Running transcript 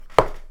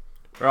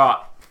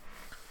Right.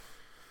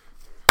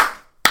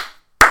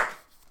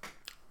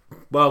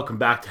 Welcome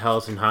back to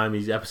Hells and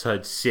Homies,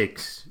 episode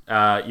 6.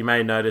 You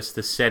may notice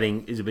the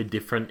setting is a bit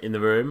different in the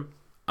room.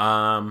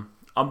 I'm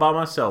by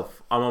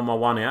myself. I'm on my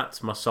one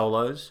outs, my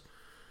solos.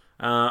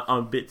 I'm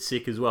a bit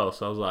sick as well,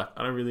 so I was like,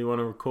 I don't really want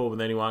to record with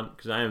anyone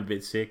because I am a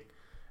bit sick.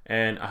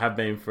 And I have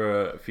been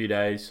for a few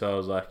days, so I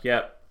was like,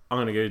 yep, I'm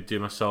going to go do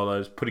my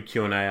solos, put a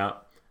Q&A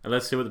up, and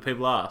let's see what the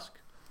people ask.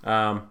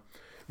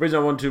 The reason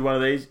I want to do one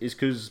of these is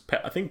because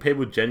I think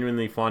people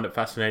genuinely find it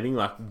fascinating,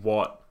 like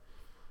the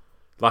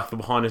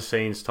behind the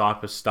scenes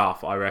type of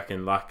stuff, I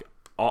reckon. Like,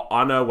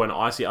 I know when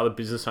I see other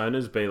business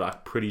owners be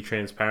like pretty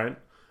transparent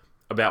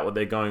about what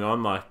they're going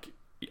on, like,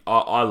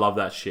 I love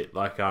that shit.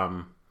 Like,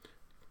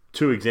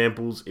 two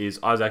examples is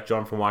Isaac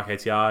John from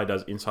YKTR, he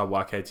does Inside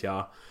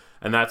YKTR,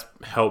 and that's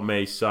helped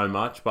me so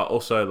much. But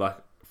also, like,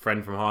 a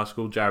friend from high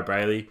school, Jarrah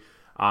Brayley,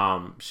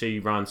 she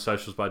runs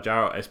Socials by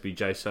Jarrah,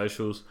 SBJ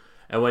Socials,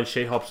 and when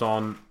she hops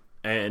on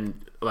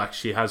and, like,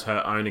 she has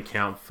her own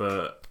account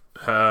for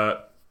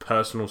her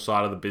personal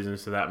side of the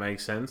business, if that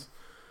makes sense.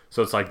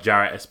 So it's like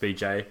Jarrah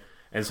SBJ,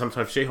 and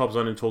sometimes she hops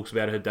on and talks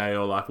about her day,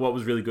 or like what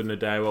was really good in her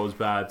day, what was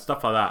bad,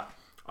 stuff like that.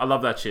 I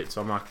love that shit. So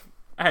I'm like,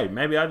 hey,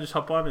 maybe I just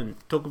hop on and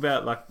talk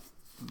about, like,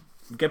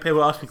 get people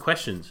to ask me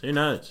questions. Who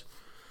knows?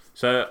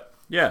 So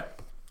yeah,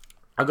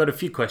 I got a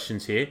few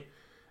questions here,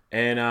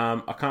 and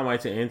I can't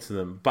wait to answer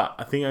them. But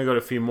I think I got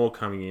a few more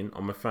coming in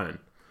on my phone,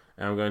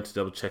 and I'm going to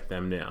double check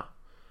them now.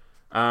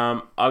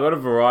 I got a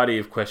variety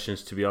of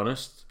questions, to be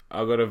honest.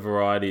 I got a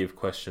variety of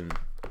questions.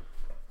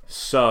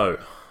 So,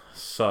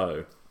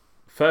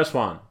 first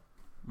one,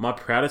 my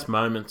proudest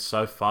moment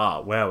so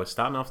far. Wow, we're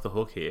starting off the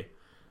hook here.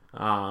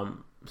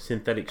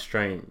 Synthetic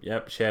Stream.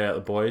 Yep, shout out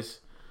the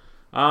boys.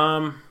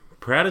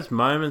 Proudest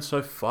moment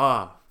so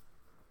far.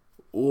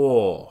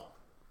 Oh,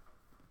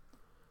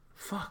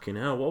 fucking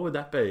hell, what would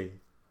that be?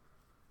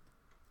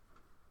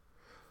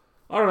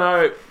 I don't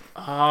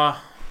know.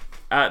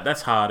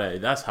 That's hard, eh?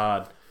 That's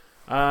hard.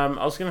 I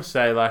was gonna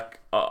say, like,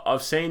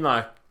 I've seen,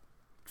 like,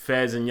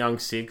 Fez and Young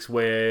Six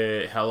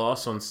wear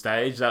Hellos on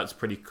stage. That's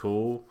pretty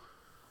cool.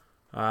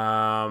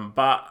 I'd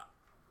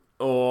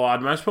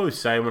most probably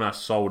say when I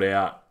sold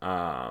out.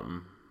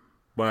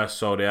 When I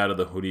sold out of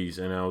the hoodies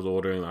and I was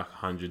ordering like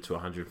 100 to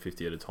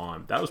 150 at a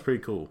time. That was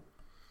pretty cool.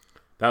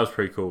 Yeah,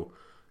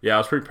 I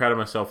was pretty proud of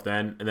myself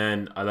then. And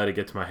then I let it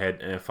get to my head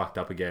and it fucked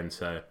up again.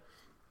 So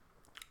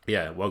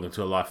yeah, welcome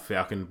to a life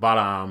Falcon.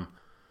 But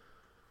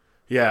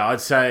yeah, I'd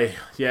say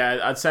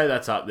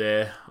that's up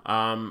there.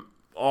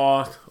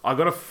 I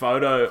got a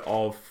photo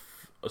of...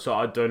 So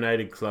I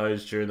donated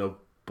clothes during the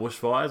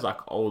bushfires, like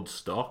old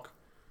stock.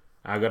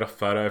 I got a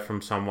photo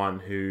from someone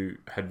who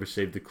had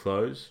received the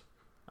clothes.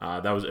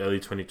 That was early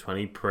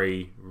 2020,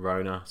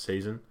 pre-Rona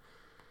season.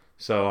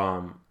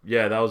 So,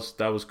 yeah, that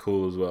was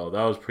cool as well.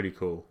 That was pretty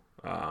cool.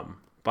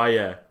 But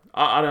yeah,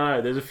 I don't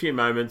know. There's a few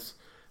moments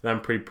that I'm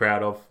pretty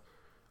proud of.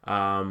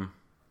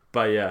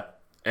 But yeah,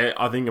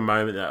 I think a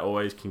moment that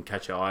always can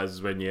catch your eyes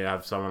is when you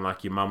have someone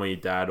like your mum or your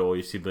dad or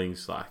your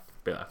siblings, like,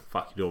 be like,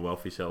 fuck, you're doing well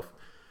for yourself.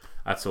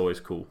 That's always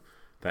cool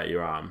that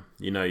you're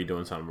you're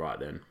doing something right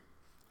then.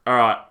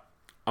 Alright,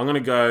 I'm gonna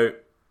go.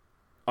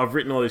 I've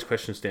written all these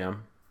questions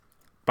down,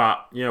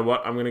 but you know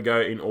what, I'm gonna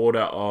go in order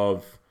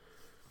of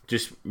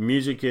just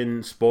music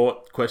and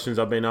sport questions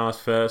I've been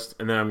asked first,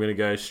 and then I'm gonna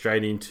go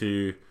straight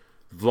into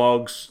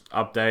vlogs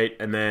update,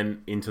 and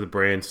then into the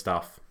brand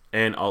stuff,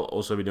 and I'll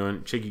also be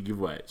doing cheeky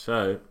giveaway.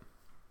 So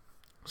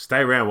stay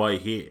around while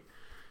you're here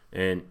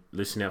and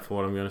listen out for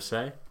what I'm gonna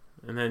say.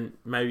 And then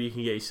maybe you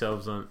can get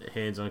yourselves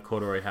hands on a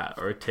corduroy hat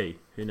or a tee.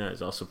 Who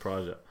knows? I'll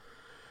surprise you.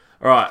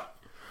 Alright.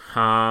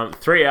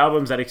 3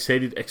 albums that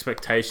exceeded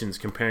expectations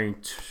comparing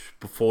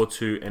before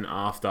to and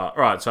after.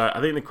 Alright, so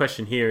I think the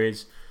question here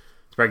is,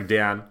 to break it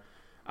down,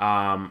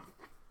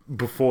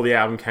 before the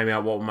album came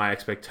out, what were my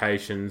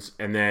expectations?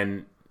 And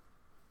then,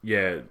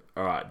 yeah,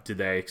 alright, did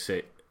they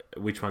exceed?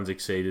 Which ones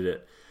exceeded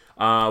it?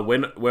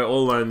 When We're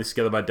All Alone, This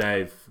Together by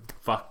Dave.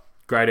 Fuck,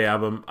 great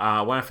album.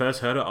 When I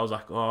first heard it, I was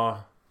like,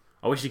 oh,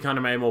 I wish he kind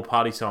of made more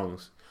party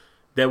songs.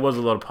 There was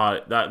a lot of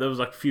party. There was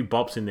like a few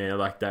bops in there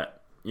like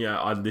that.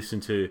 I listen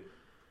to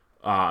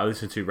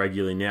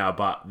regularly now.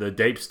 But the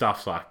deep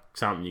stuff's like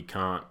something you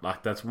can't,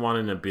 like, that's 1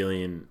 in a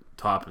billion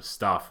type of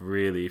stuff.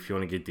 Really, if you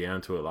want to get down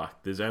to it,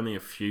 like, there's only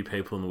a few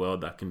people in the world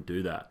that can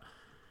do that.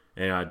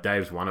 And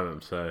Dave's one of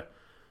them. So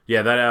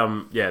yeah, that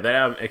album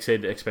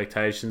exceeded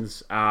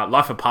expectations.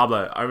 Life of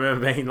Pablo. I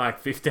remember being like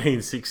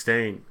 15,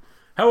 16.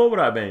 How old would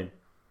I have been?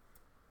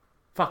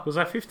 Fuck, was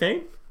I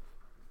 15?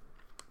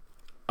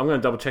 I'm going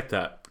to double check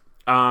that.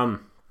 And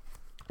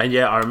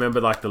yeah, I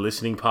remember like the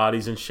listening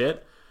parties and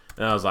shit.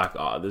 And I was like,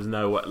 oh, there's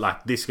no way.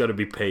 Like, this got to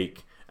be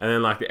peak. And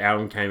then like the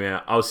album came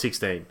out. I was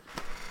 16.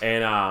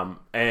 And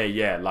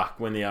yeah, like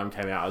when the album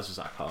came out, I was just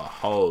like, oh,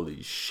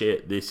 holy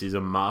shit, this is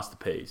a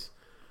masterpiece.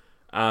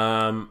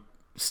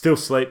 Still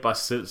Sleep by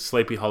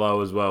Sleepy Hollow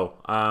as well.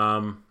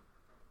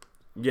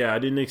 Yeah, I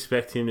didn't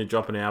expect him to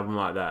drop an album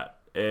like that.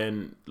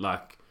 And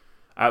like,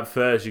 at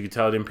first, you could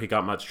tell it didn't pick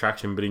up much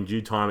traction, but in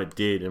due time it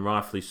did, and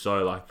rightfully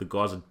so. Like, the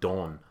guy's a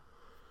don.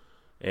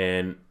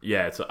 And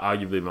yeah, it's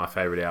arguably my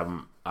favorite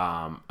album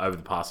over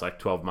the past like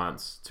 12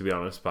 months, to be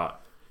honest.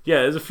 But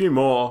yeah, there's a few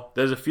more.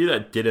 There's a few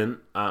that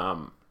didn't.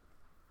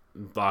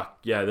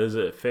 There's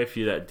a fair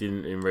few that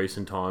didn't in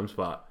recent times.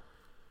 But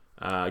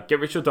Get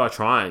Rich or Die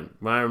Trying.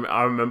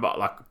 I remember,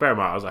 like, bear in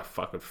mind, I was like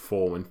fucking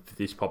 4 when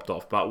this popped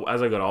off. But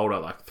as I got older,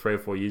 like 3 or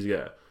 4 years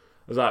ago, I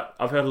was like,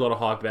 I've heard a lot of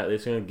hype about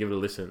this. I'm going to give it a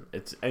listen.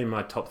 It's in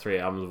my top 3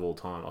 albums of all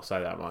time. I'll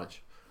say that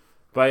much.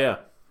 But yeah.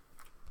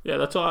 Yeah,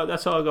 that's all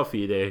I got for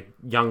you there,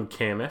 young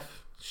Cam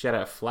F. Shout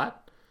out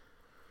Flat.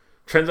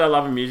 Trends I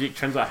love in music,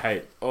 trends I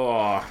hate.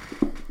 Oh,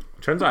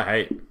 trends I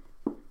hate.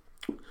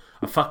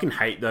 I fucking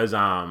hate those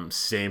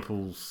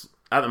samples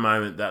at the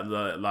moment that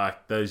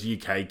like those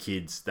UK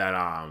kids that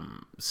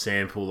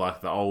sample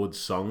like the old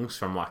songs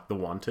from like The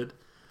Wanted.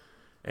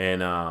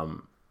 And I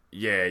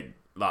don't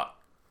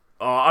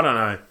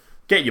know.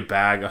 Get your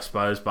bag, I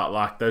suppose, but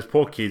like those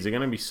poor kids are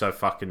gonna be so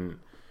fucking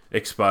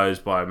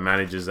exposed by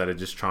managers that are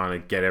just trying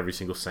to get every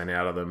single cent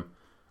out of them,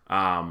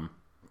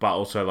 but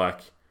also like,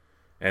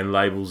 and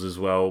labels as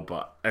well,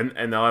 but and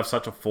they'll have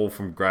such a fall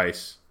from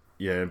grace,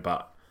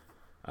 but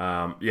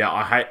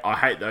I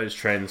hate those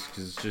trends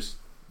because it's just,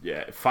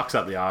 it fucks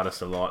up the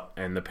artist a lot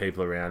and the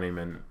people around him,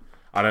 and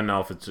I don't know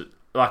if it's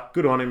like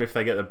good on him if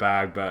they get the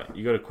bag, but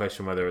you got to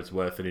question whether it's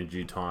worth it in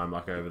due time,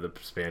 like over the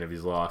span of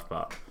his life.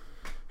 But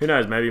who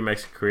knows, maybe he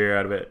makes a career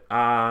out of it.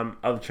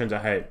 Other trends I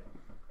hate.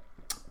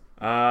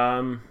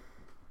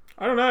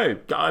 I don't know.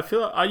 I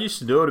feel like I used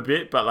to do it a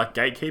bit, but like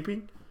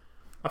gatekeeping,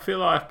 I feel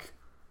like,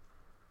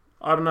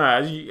 I don't know.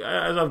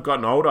 As I've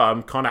gotten older,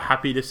 I'm kind of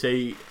happy to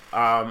see,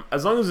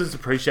 as long as it's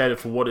appreciated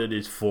for what it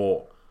is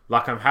for.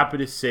 Like, I'm happy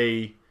to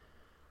see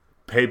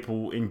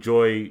people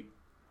enjoy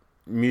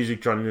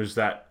music genres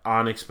that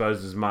aren't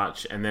exposed as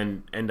much, and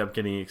then end up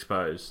getting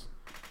exposed.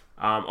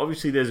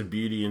 Obviously, there's a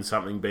beauty in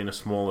something being a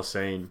smaller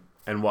scene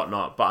and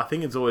whatnot, but I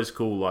think it's always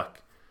cool,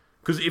 like.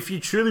 Because if you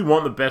truly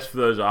want the best for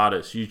those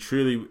artists,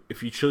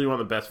 if you truly want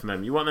the best for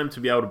them, you want them to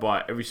be able to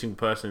buy every single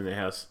person in their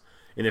house,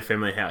 in their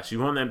family house. You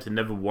want them to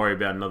never worry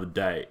about another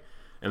day,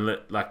 and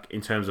like in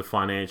terms of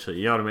financially,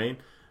 you know what I mean?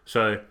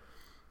 So,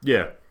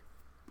 yeah,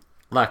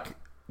 like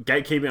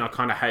gatekeeping, I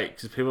kind of hate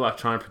because people like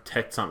trying to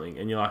protect something,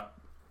 and you're like,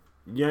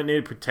 you don't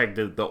need to protect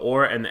it. The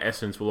aura and the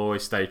essence will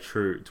always stay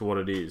true to what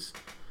it is.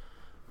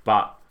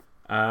 But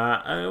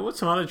what's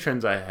some other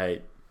trends I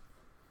hate?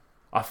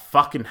 I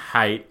fucking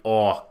hate.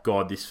 Oh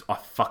god, I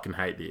fucking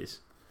hate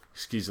this.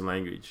 Excuse the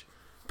language.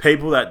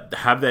 People that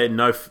have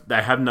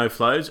no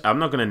flows. I'm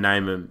not gonna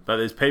name them, but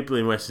there's people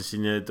in Western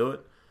Sydney that do it.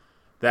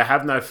 They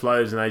have no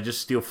flows and they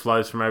just steal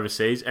flows from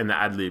overseas and the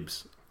ad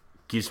libs.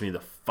 Gives me the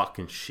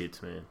fucking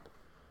shits, man.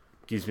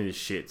 Gives me the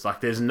shits.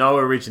 Like, there's no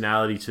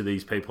originality to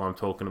these people I'm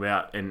talking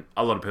about, and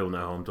a lot of people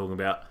know who I'm talking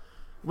about.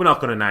 We're not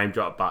gonna name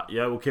drop, but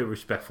yeah, we'll keep it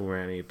respectful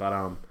around here.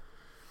 But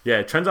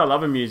trends I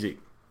love in music.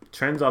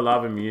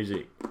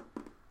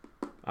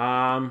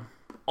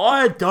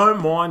 I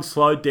don't mind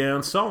slowed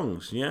down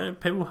songs.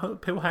 People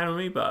hate on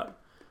me, but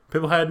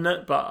people hating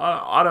it. But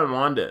I don't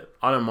mind it.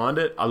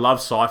 I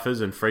love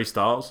ciphers and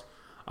freestyles.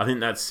 I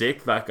think that's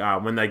sick. Like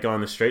when they go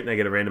on the street and they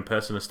get a random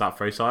person to start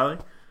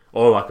freestyling,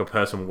 or like a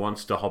person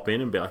wants to hop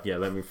in and be like, "Yeah,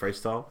 let me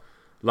freestyle."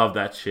 Love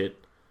that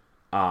shit.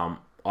 I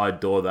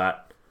adore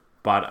that.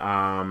 But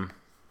I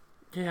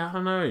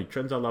don't know.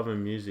 Trends I love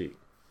in music.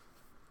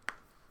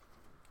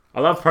 I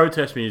love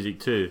protest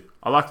music too.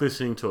 I like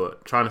listening to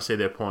it, trying to see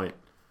their point,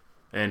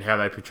 and how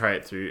they portray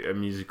it through a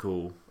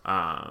musical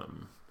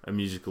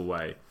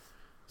way.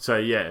 So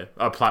yeah,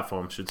 a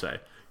platform, should say.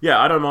 Yeah,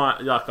 I don't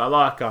mind. Like, I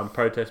like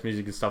protest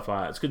music and stuff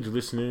like that. It's good to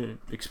listen to,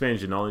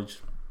 expands your knowledge.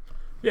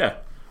 Yeah,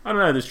 I don't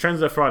know. There's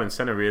trends left, right, and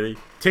center. Really,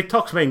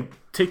 TikTok's been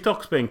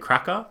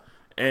cracker,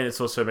 and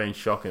it's also been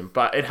shocking.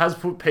 But it has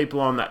put people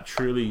on that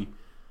truly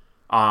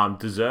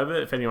deserve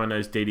it. If anyone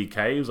knows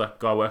DDK, he was like a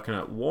guy working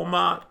at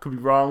Walmart, could be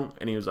wrong,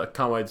 and he was like,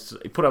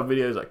 he put up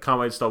videos like, can't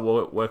wait to start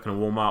working at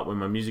Walmart when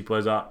my music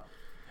blows up,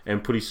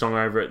 and put his song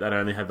over it that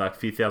only had like a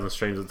few thousand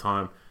streams at the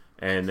time,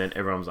 and then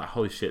everyone was like,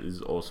 holy shit, this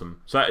is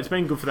awesome. So it's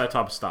been good for that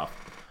type of stuff.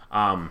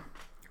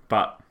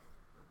 But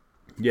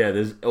yeah,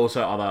 there's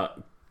also other,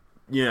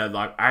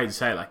 like I hate to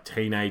say it, like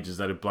teenagers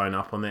that have blown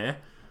up on there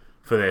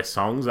for their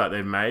songs that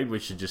they've made,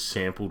 which are just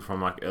sampled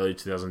from like early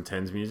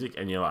 2010s music,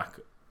 and you're like,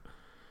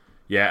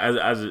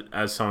 yeah,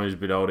 as someone who's a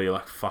bit older, you're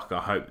like, fuck,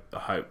 I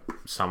hope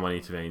someone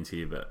intervenes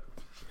here, but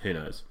who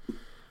knows.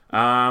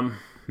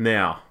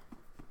 Now,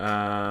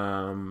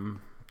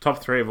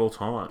 top 3 of all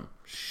time.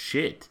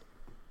 Shit.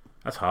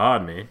 That's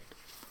hard, man.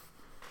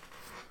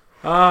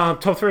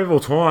 Top 3 of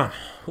all time.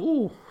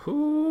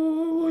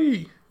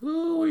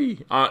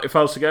 If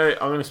I was to go,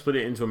 I'm going to split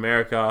it into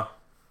America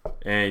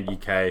and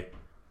UK.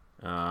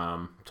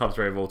 Top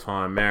 3 of all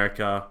time.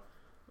 America,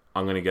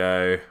 I'm going to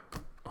go,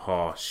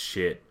 oh,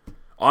 shit.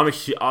 How do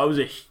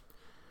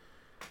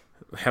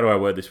I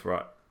word this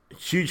right?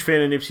 Huge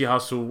fan of Nipsey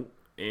Hussle.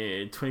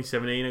 In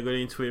 2017, I got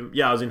into him.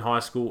 Yeah, I was in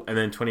high school, and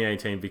then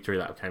 2018, Victory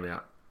Lap came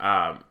out.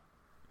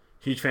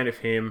 Huge fan of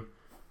him,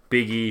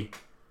 Biggie,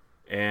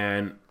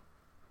 and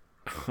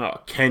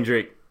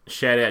Kendrick.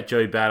 shout out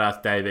Joey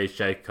Badass, Dave East,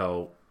 J.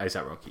 Cole,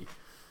 ASAP Rocky.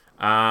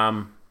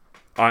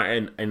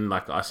 And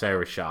like I say,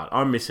 Rashad.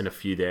 I'm missing a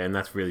few there, and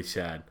that's really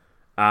sad.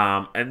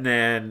 And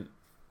then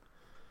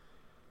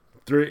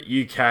through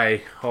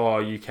UK,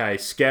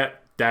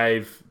 Skep,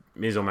 Dave,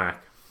 Mizzle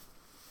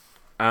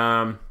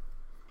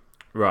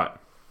right.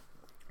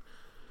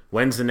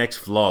 When's the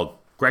next vlog?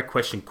 Great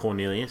question,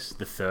 Cornelius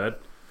the third.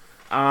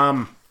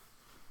 Right,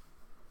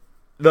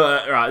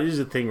 this is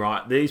the thing,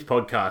 right? These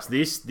podcasts,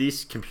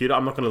 this computer,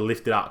 I'm not going to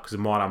lift it up because it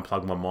might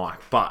unplug my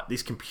mic, but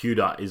this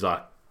computer is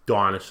like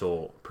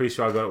dinosaur. Pretty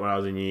sure I got it when I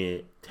was in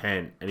year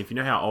 10. And if you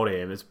know how old I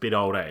am, it's a bit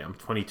old, eh? I'm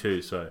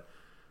 22, so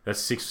that's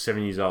 6 or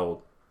 7 years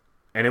old.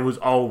 And it was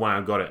old when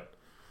I got it.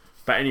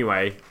 But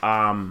anyway,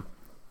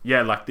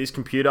 yeah, like this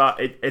computer,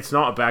 it's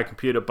not a bad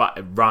computer, but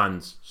it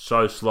runs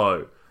so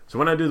slow. So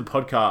when I do the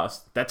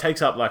podcast, that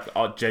takes up like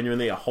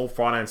genuinely a whole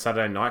Friday and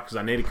Saturday night because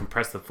I need to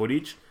compress the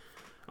footage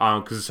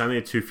because it's only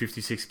a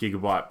 256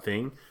 gigabyte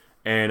thing.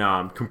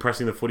 And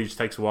compressing the footage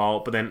takes a while,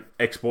 but then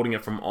exporting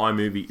it from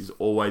iMovie is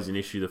always an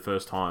issue the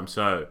first time.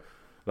 So,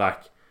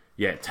 like,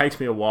 yeah, it takes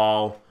me a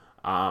while.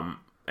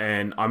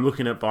 And I'm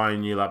looking at buying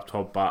a new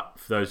laptop, but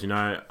for those who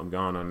know, I'm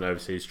going on an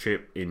overseas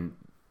trip in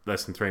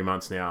less than 3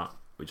 months now,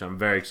 which I'm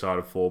very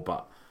excited for,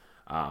 but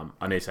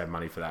I need to save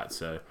money for that.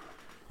 So,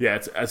 yeah,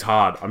 it's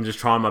hard. I'm just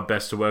trying my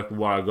best to work with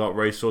what I got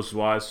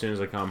resources-wise. As soon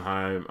as I come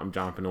home, I'm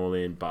jumping all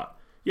in. But,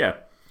 yeah.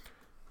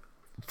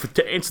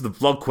 To answer the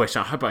vlog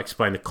question, I hope I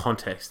explained the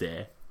context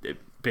there.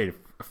 Being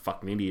a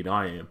fucking idiot,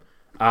 I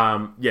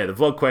am. Yeah, the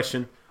vlog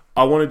question.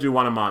 I want to do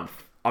one a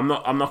month. I'm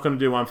not going to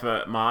do one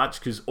for March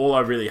because all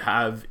I really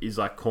have is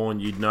like Corn.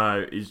 You'd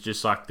know is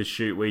just like the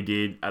shoot we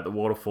did at the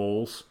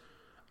waterfalls.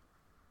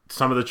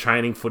 Some of the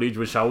training footage,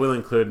 which I will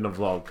include in the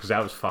vlog because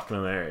that was fucking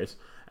hilarious.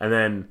 And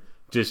then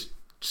just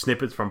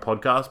snippets from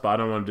podcasts, but I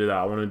don't want to do that.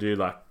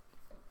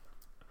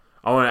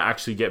 I want to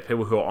actually get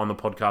people who are on the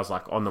podcast,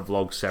 like on the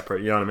vlog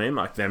separate, you know what I mean?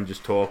 Like them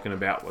just talking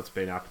about what's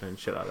been happening and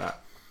shit like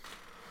that.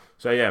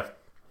 So yeah,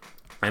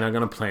 and I'm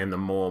going to plan the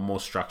more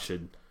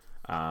structured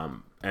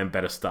and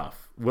better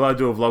stuff. Will I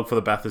do a vlog for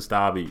the Bathurst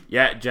Derby?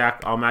 Yeah,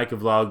 Jack, I'll make a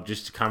vlog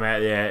just to come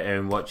out there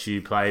and watch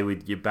you play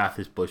with your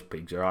Bathurst Bush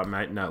Pigs, alright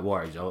mate? No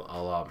worries,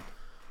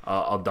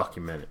 I'll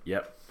document it,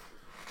 yep.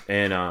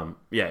 And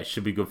yeah, it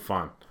should be good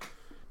fun.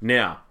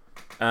 Now,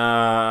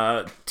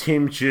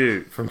 Tim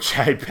Chu from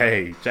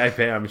JP.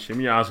 JP, I'm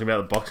assuming you're asking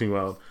about the boxing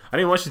world. I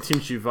didn't watch the Tim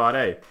Chu fight,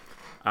 eh?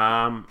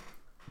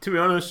 To be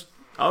honest,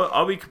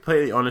 I'll be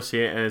completely honest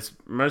here, and it's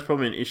most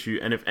probably an issue.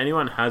 And if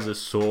anyone has a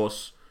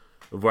source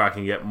of where I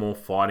can get more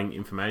fighting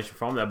information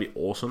from, that'd be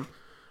awesome.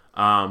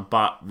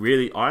 But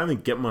really, I only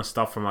get my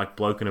stuff from like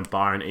Bloke in a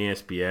Bar and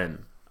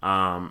ESPN.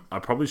 I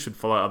probably should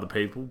follow other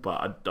people,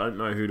 but I don't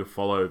know who to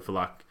follow for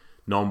like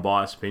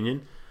non-biased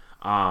opinion.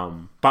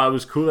 But it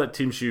was cool that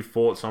Tim Chu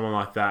fought someone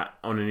like that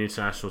on an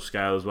international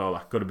scale as well.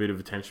 Like got a bit of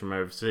attention from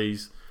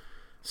overseas,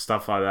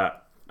 stuff like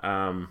that.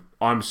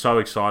 I'm so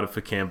excited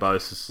for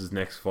Kambosos'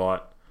 next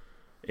fight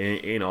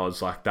in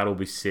Oz. Like that'll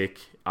be sick.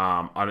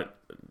 I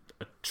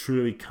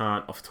truly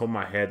can't, off the top of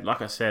my head,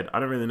 like I said, I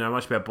don't really know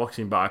much about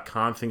boxing, but I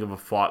can't think of a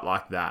fight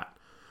like that.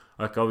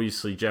 Like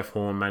obviously Jeff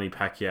Horn, Manny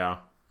Pacquiao,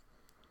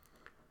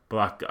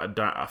 but like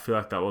I feel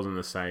like that wasn't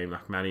the same.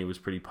 Like Manny was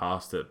pretty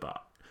past it,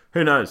 but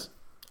who knows?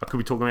 I could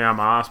be talking out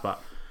my ass,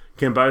 but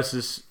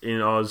Kambosos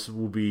in Oz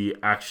will be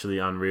actually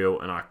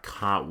unreal, and I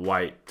can't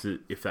wait to,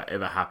 if that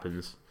ever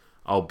happens,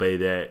 I'll be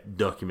there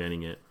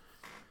documenting it.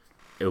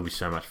 It'll be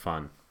so much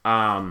fun.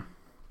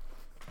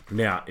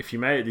 Now, if you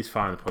made it this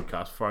far in the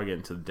podcast, before I get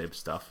into the deep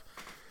stuff,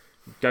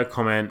 go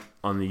comment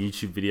on the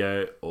YouTube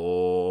video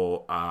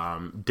or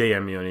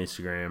DM me on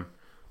Instagram.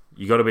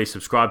 You got to be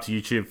subscribed to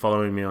YouTube,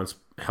 following me on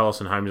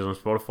Hellas and Homies on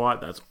Spotify.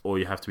 That's all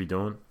you have to be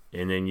doing.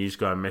 And then you just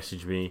go and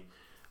message me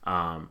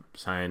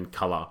saying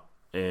colour,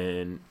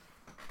 and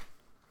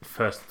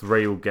first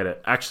 3 will get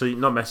it. Actually,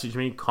 not message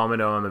me,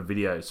 comment on the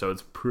video, so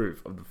it's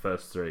proof of the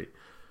first 3.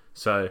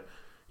 So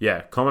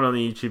yeah, comment on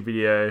the YouTube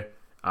video,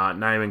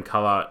 name and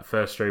colour,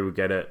 first 3 will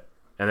get it.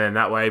 And then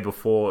that way,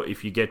 before,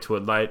 if you get to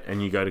it late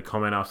and you go to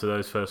comment after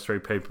those first 3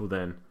 people,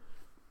 then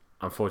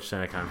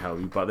unfortunately I can't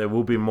help you. But there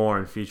will be more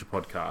in future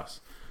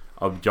podcasts.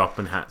 I'll be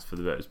dropping hats for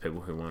those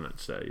people who want it.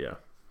 So yeah.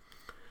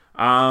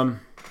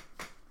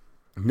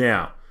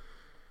 Now,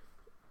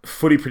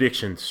 footy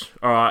predictions.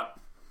 Alright.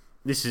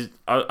 This is,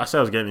 I said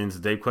I was getting into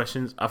deep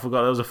questions. I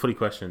forgot there was a footy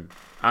question.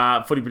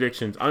 Footy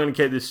predictions. I'm going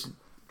to keep this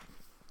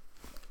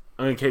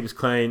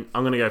clean.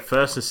 I'm going to go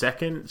first and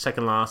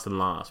second last and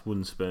last.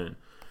 Wooden spoon.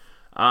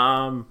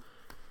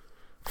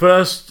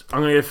 First,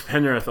 I'm going to go for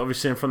Penrith.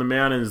 Obviously, I'm from the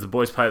mountains. The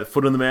boys play at the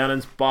foot of the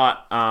mountains,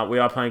 but we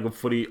are playing good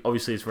footy.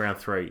 Obviously, it's round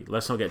 3.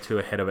 Let's not get too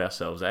ahead of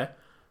ourselves, eh?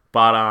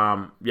 But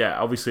yeah,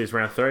 obviously it's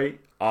round 3.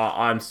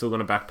 I'm still going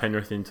to back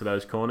Penrith into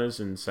those corners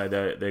and say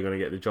they're going to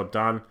get the job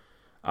done.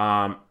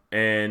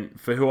 And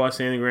for who I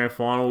see in the grand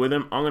final with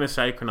them, I'm going to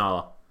say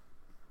Cronulla.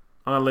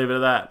 I'm going to leave it at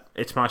that.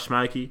 It's my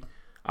Smoky.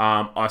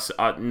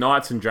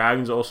 Knights and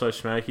Dragons are also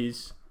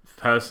Smokies,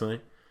 personally.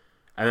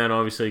 And then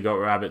obviously you got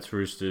Rabbits,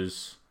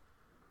 Roosters,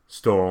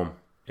 Storm,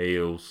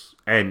 eels,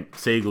 and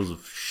seagulls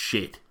of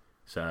shit.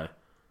 So,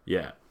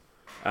 yeah.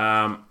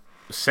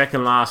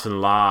 Second last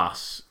and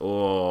last,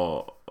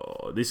 or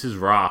this is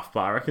rough,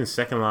 but I reckon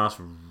second last.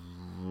 I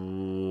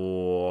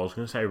was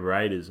going to say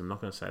Raiders. I'm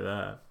not going to say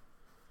that.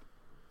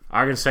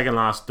 I reckon second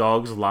last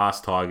Dogs,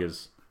 last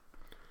Tigers.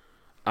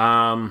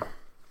 I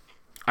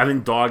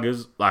think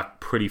Tigers like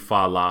pretty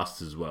far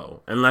last as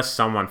well, unless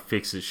someone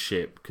fixes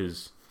shit.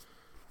 Because,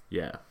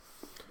 yeah.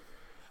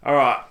 All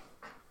right.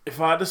 If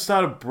I had to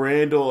start a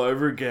brand all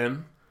over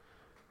again,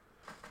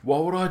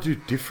 what would I do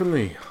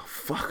differently?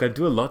 Fuck, I'd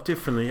do a lot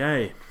differently,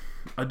 eh?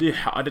 I'd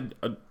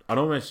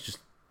almost just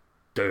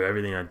do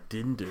everything I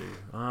didn't do.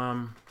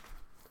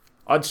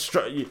 Alright, so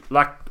if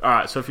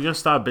you're going to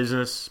start a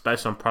business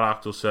based on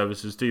product or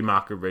services, do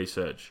market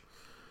research.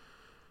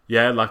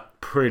 Yeah, like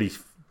pretty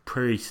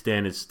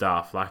standard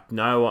stuff. Like,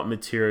 know what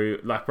material,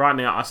 like right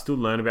now I still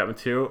learn about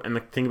material, and the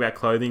thing about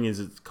clothing is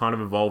it's kind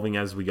of evolving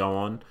as we go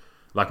on,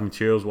 like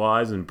materials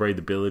wise and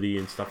breathability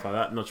and stuff like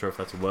that. I'm not sure if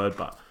that's a word,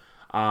 but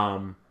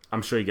I'm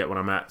sure you get what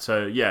I'm at.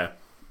 So yeah,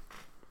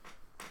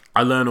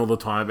 I learn all the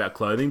time about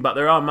clothing, but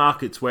there are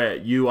markets where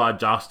you are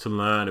just to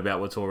learn about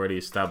what's already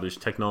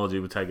established. Technology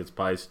will take its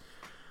place.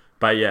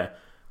 But yeah,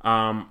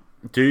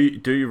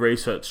 do your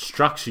research,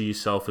 structure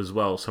yourself as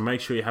well. So make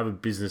sure you have a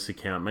business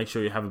account, make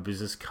sure you have a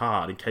business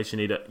card in case you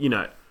need it.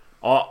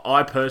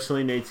 I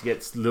personally need to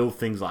get little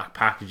things like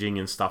packaging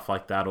and stuff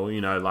like that, or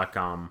like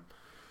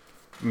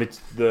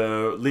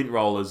the lint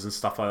rollers and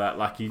stuff like that.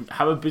 Like, you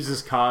have a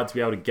business card to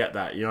be able to get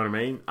that. You know what I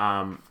mean?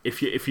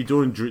 If you're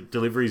doing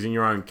deliveries in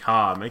your own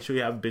car, make sure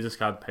you have a business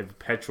card to pay for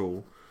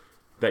petrol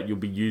that you'll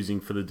be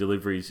using for the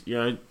deliveries.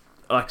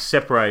 Like,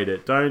 separate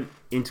it. Don't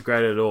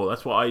integrate it at all.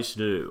 That's what I used to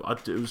do.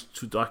 It was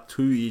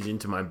 2 years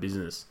into my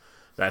business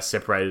that I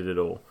separated it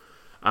all.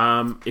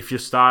 If you're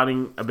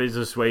starting a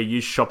business where you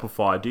use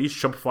Shopify, do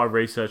Shopify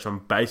research on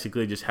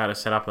basically just how to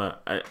set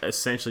up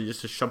essentially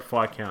just a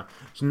Shopify account.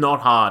 It's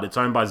not hard. It's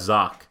owned by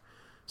Zuck,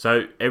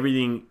 so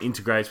everything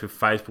integrates with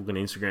Facebook and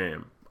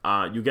Instagram.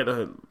 You get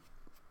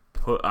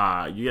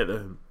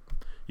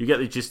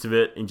the gist of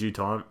it in due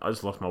time. I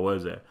just lost my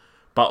words there,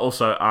 but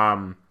also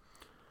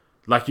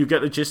you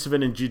get the gist of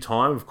it in due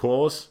time, of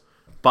course.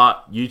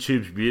 But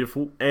YouTube's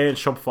beautiful, and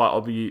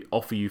Shopify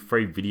offer you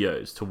free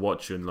videos to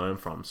watch and learn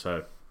from.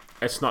 So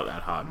it's not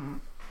that hard.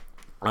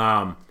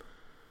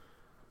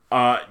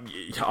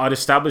 I'd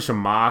establish a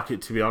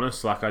market, to be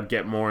honest. Like, I'd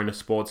get more into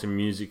sports and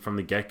music from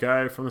the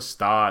get-go. From the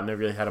start, I never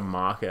really had a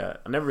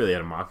market. I never really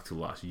had a market till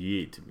last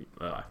year, to be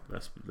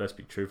let's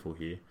be truthful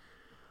here.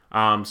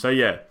 So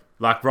yeah,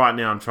 like right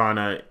now I'm trying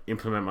to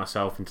implement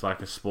myself into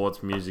like a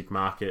sports music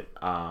market.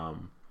 I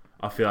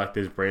feel like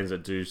there's brands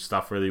that do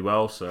stuff really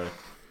well, so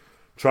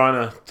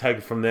trying to take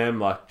it from them.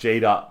 Like,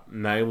 G'd Up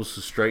nails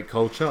the street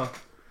culture.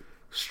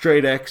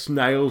 Straight X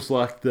nails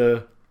like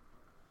the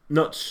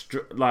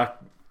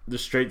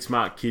street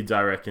smart kids,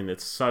 I reckon.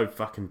 It's so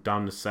fucking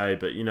dumb to say,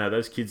 but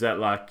those kids that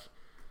like,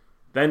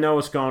 they know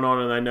what's going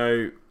on and they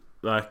know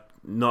like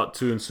not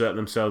to insert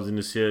themselves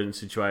into certain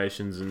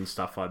situations and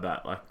stuff like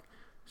that. Like,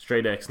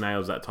 Straight X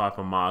nails that type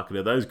of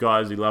marketer. Those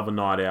guys who love a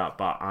night out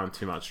but aren't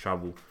too much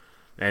trouble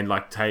and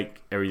like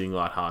take everything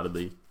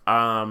lightheartedly.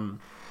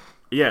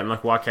 Yeah, and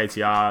like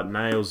YKTR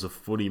nails the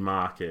footy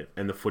market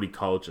and the footy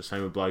culture.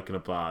 Same with Bloke in a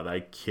Bar.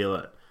 They kill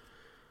it.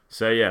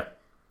 So yeah,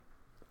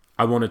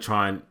 I want to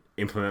try and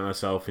implement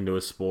myself into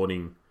a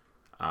sporting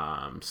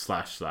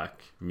slash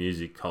like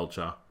music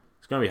culture.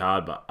 It's going to be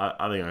hard, but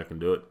I think I can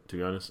do it, to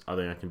be honest. I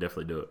think I can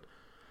definitely do it.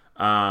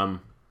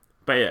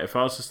 But yeah, if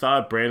I was to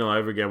start a brand all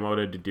over again, what would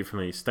I do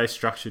differently? Stay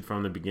structured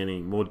from the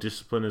beginning. More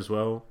discipline as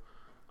well.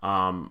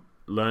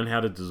 Learn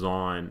how to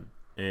design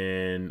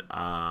and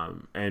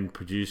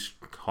produce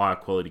higher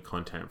quality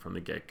content from the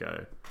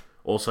get-go.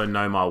 Also,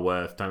 know my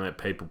worth. Don't let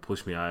people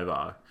push me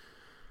over.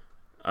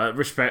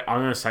 Respect. I'm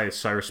gonna say it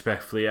so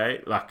respectfully,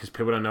 like, because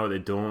people don't know what they're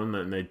doing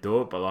and they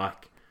do it. But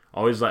like, I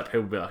always let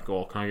people be like,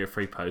 "Oh, can I get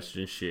free postage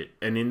and shit?"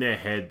 And in their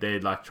head, they're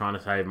like trying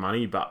to save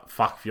money. But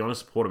fuck, if you want to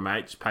support a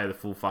mate, just pay the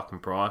full fucking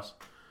price.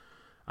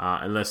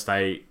 Unless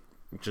they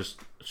just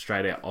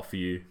straight out offer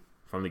you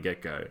from the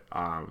get-go.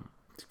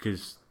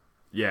 Because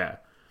yeah.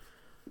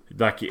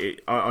 Like,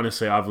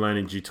 honestly, I've learned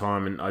in due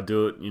time, and I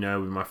do it,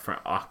 with my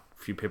friend, a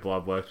few people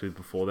I've worked with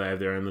before. They have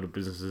their own little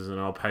businesses, and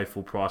I'll pay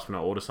full price when I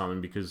order something,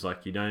 because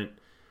like,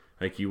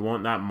 you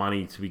want that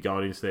money to be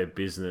going into their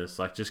business.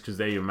 Like, just because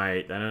they're your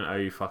mate, they don't owe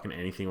you fucking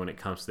anything when it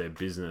comes to their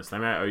business. They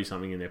may owe you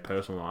something in their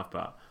personal life,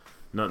 but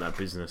not in that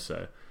business.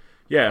 So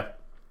yeah,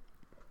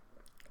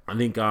 I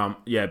think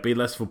be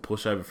less of a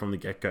pushover from the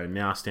get-go.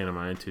 Now I stand on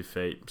my own 2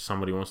 feet.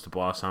 Somebody wants to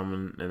buy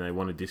something and they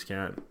want a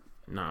discount.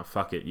 Nah,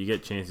 fuck it. You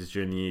get chances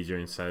during the year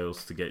during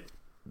sales to get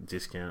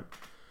discount.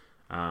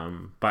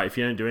 But if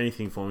you don't do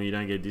anything for me, you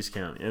don't get a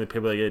discount. And the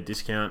people that get a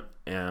discount,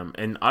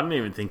 and I don't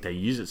even think they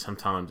use it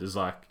sometimes, is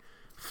like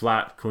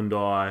Flat,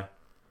 Kundai,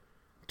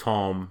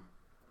 Tom,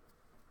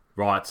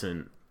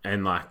 Wrightson,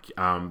 and like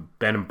Ben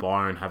and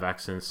Byron have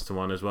accents to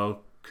one as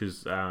well,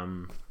 because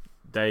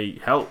they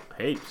help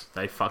heaps.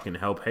 They fucking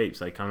help heaps.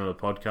 They come to the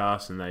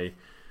podcast and they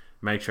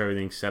make sure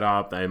everything's set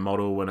up. They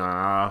model when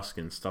I ask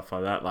and stuff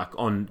like that, like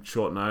on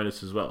short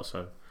notice as well.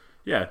 So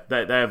yeah,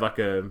 they have like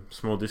a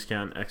small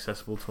discount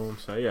accessible to them.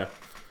 So yeah.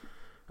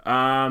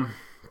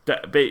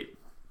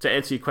 To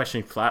answer your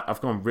question flat,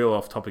 I've gone real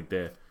off topic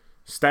there.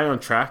 Stay on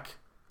track.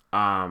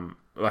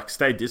 Like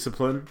stay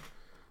disciplined.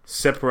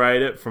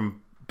 Separate it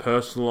from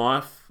personal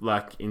life,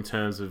 like in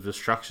terms of the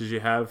structures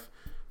you have.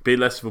 Be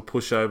less of a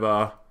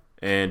pushover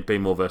and be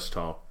more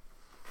versatile.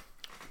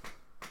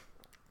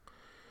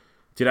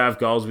 Did I have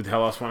goals with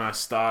Hellas when I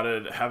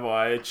started? Have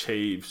I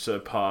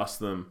surpassed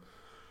them?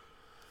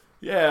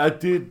 Yeah, I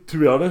did, to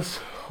be honest.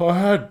 I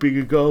had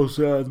bigger goals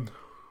than...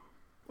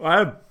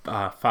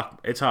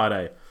 it's hard,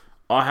 eh?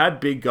 I had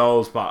big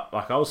goals, but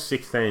like I was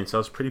 16, so I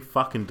was pretty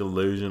fucking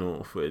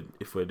delusional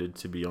if we did,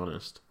 to be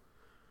honest.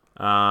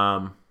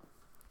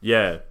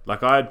 Yeah,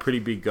 like I had pretty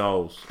big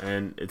goals,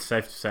 and it's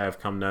safe to say I've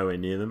come nowhere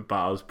near them, but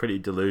I was pretty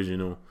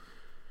delusional.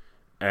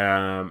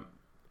 I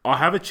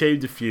have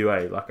achieved a few,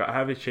 Like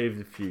I've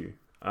achieved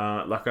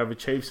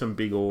some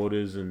big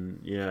orders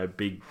and, you know,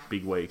 big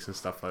weeks and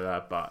stuff like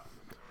that, but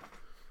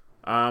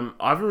I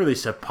haven't really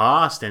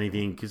surpassed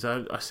anything because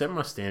I set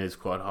my standards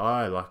quite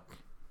high.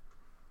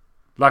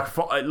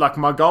 Like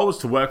my goal was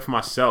to work for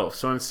myself.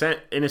 So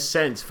in a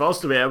sense, if I was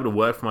to be able to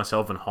work for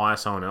myself and hire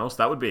someone else,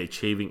 that would be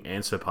achieving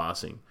and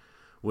surpassing,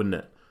 wouldn't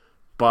it?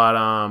 But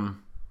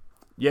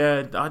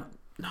yeah, I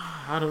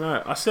don't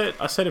know. I set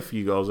a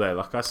few goals there.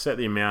 Like I set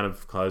the amount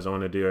of clothes I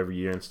want to do every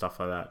year and stuff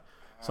like that.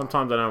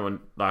 Sometimes I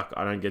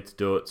don't get to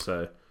do it.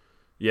 So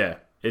yeah,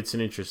 it's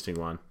an interesting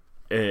one.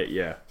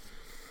 Yeah,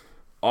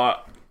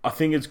 I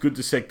think it's good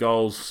to set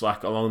goals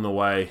like along the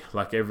way.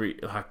 Like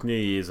New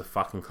Year's a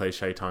fucking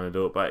cliche time to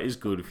do it, but it is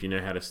good if you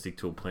know how to stick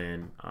to a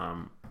plan.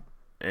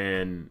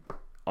 And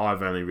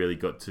I've only really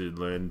got to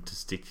learn to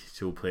stick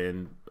to a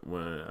plan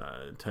when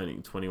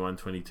turning 21,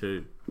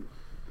 22.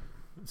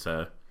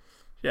 So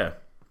yeah,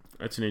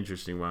 that's an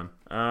interesting one.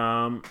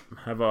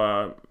 Have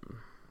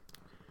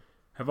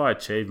I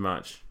achieved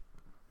much?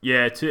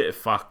 Yeah, to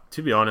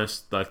be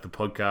honest, like the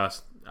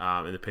podcast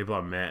and the people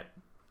I met,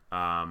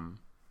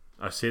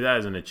 I see that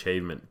as an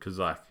achievement because,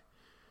 like,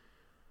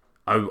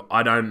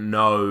 I don't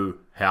know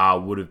how I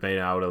would have been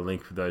able to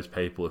link with those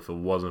people if it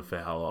wasn't for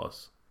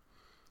Hellas.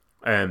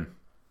 And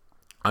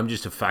I'm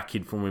just a fat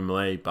kid from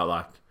Wimbledon, but,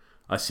 like,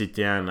 I sit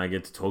down and I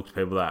get to talk to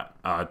people that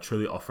are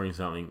truly offering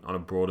something on a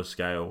broader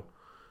scale.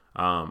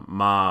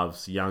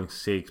 Marvs, Young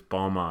Six,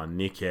 Bomber,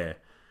 Nicker,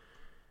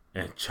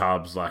 and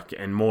Chubbs, like,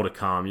 and more to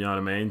come, you know what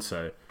I mean?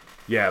 So,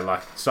 yeah,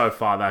 like, so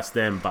far that's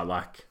them, but,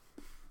 like,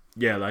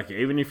 yeah, like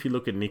even if you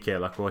look at Nicker,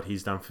 like what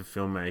he's done for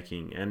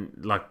filmmaking, and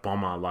like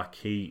Bomber, like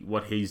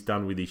what he's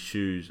done with his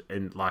shoes,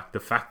 and like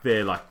the fact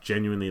they're like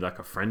genuinely like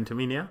a friend to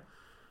me now,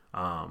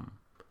 and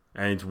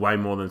it's way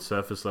more than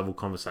surface level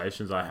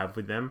conversations I have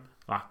with them.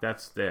 Like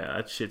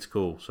that shit's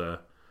cool. So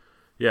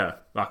yeah,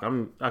 like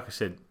I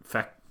said,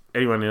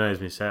 anyone who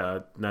knows me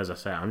knows I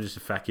say I'm just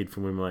a fat kid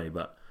from Wimbledon,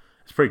 but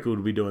it's pretty cool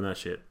to be doing that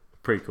shit.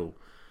 Pretty cool.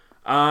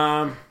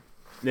 Now.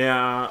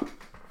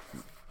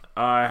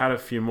 I had a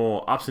few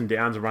more ups and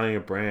downs of running a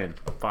brand.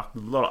 Fuck, a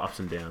lot of ups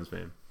and downs,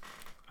 man.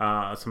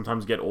 I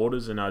sometimes get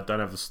orders and I don't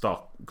have the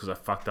stock because I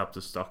fucked up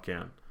the stock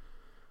count.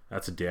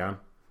 That's a down.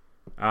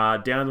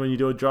 Down when you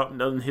do a drop and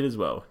doesn't hit as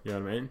well. You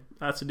know what I mean?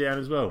 That's a down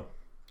as well.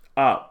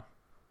 Up.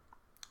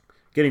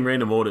 Getting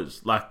random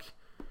orders. Like,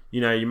 you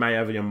know, you may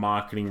have your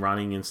marketing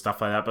running and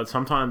stuff like that, but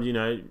sometimes, you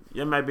know,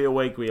 it may be a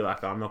week where you're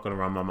like, I'm not going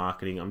to run my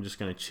marketing. I'm just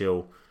going to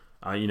chill.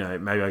 You know,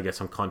 maybe I get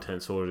some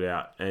content sorted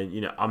out and, you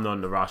know, I'm not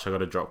in a rush. I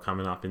got a drop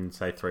coming up in,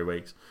 say, 3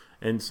 weeks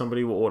and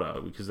somebody will order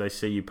because they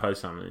see you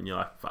post something and you're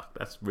like, fuck,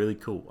 that's really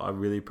cool. I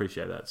really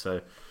appreciate that. So,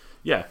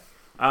 yeah.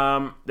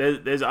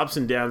 There's ups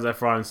and downs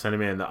left, right, and centre,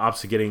 man. The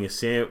ups are getting a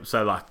sample.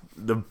 So, like,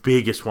 the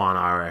biggest one,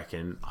 I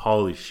reckon,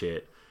 holy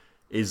shit,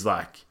 is,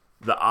 like,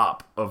 the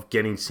up of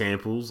getting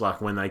samples,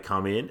 like, when they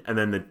come in and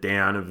then the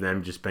down of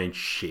them just being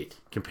shit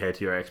compared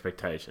to your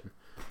expectation.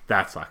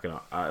 That's, like,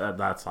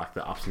 that's like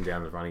the ups and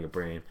downs of running a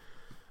brand.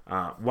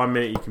 1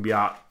 minute you can be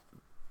up,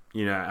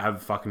 you know, have a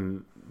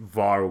fucking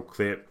viral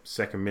clip.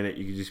 Second minute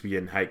you could just be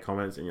getting hate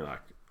comments and you're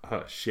like,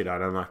 oh shit, I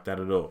don't like that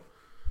at all.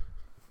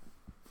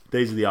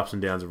 These are the ups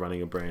and downs of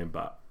running a brand,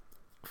 but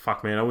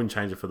fuck man, I wouldn't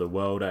change it for the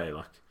world, eh?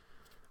 Like,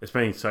 it's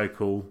been so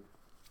cool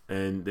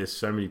and there's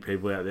so many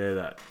people out there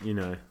that, you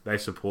know, they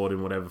support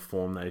in whatever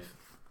form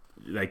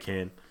they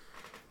can.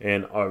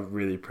 And I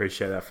really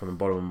appreciate that from the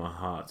bottom of my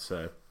heart.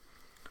 So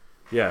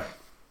yeah.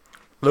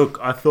 Look,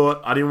 I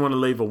thought I didn't want to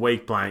leave a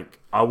week blank.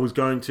 I was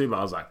going to, but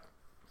I was like,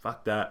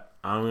 fuck that.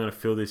 I'm going to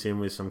fill this in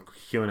with some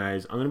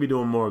Q&As. I'm going to be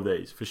doing more of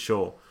these for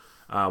sure.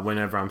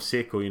 Whenever I'm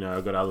sick or, you know,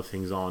 I've got other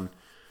things on.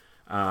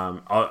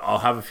 I'll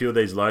have a few of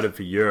these loaded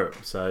for Europe.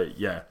 So,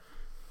 yeah.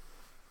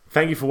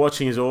 Thank you for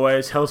watching as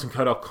always.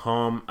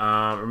 hellasandco.com.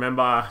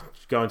 Remember,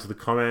 go into the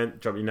comment,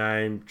 drop your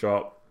name,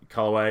 drop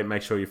colorway.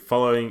 Make sure you're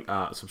following.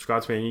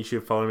 Subscribe to me on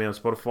YouTube. Follow me on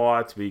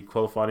Spotify to be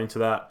qualified into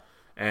that.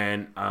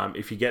 And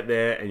if you get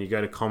there and you go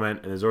to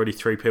comment and there's already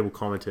 3 people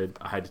commented,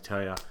 I hate to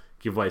tell you,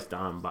 giveaway's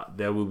done. But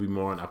there will be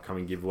more on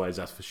upcoming giveaways,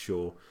 that's for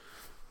sure.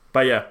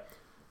 But yeah,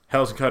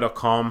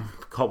 hellsandco.com.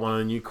 Cop one of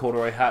the new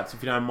corduroy hats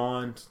if you don't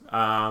mind.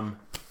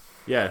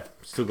 Yeah,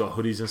 still got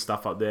hoodies and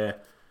stuff up there.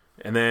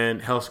 And then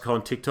Hells and Co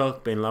on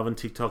TikTok. Been loving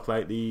TikTok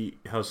lately.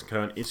 Hells and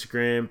Co on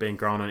Instagram. Been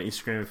growing on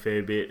Instagram a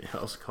fair bit.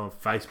 Hells and Co on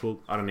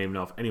Facebook. I don't even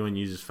know if anyone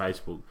uses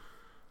Facebook.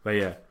 But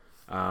yeah.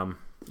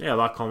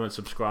 Like, comment,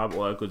 subscribe,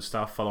 all that good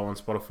stuff. Follow on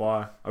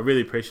Spotify. I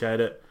really appreciate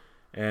it.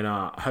 And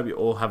I hope you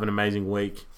all have an amazing week.